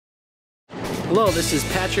Hello, this is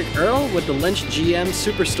Patrick Earl with the Lynch GM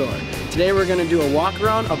Superstore. Today we're going to do a walk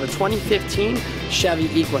around of a 2015 Chevy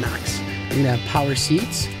Equinox. We're going to have power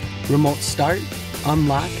seats, remote start,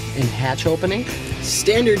 unlock, and hatch opening,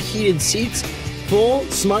 standard heated seats, full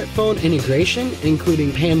smartphone integration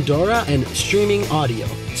including Pandora and streaming audio,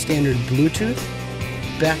 standard Bluetooth,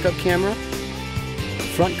 backup camera,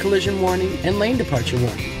 front collision warning, and lane departure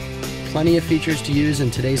warning. Plenty of features to use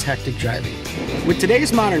in today's hectic driving. With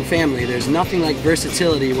today's modern family, there's nothing like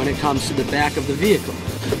versatility when it comes to the back of the vehicle.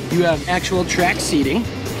 You have actual track seating,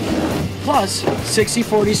 plus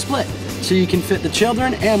 60-40 split, so you can fit the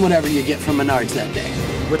children and whatever you get from Menards that day.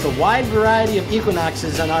 With a wide variety of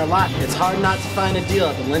Equinoxes on our lot, it's hard not to find a deal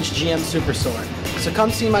at the Lynch GM Superstore. So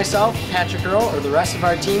come see myself, Patrick Earl, or the rest of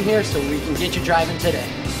our team here so we can get you driving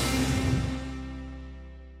today.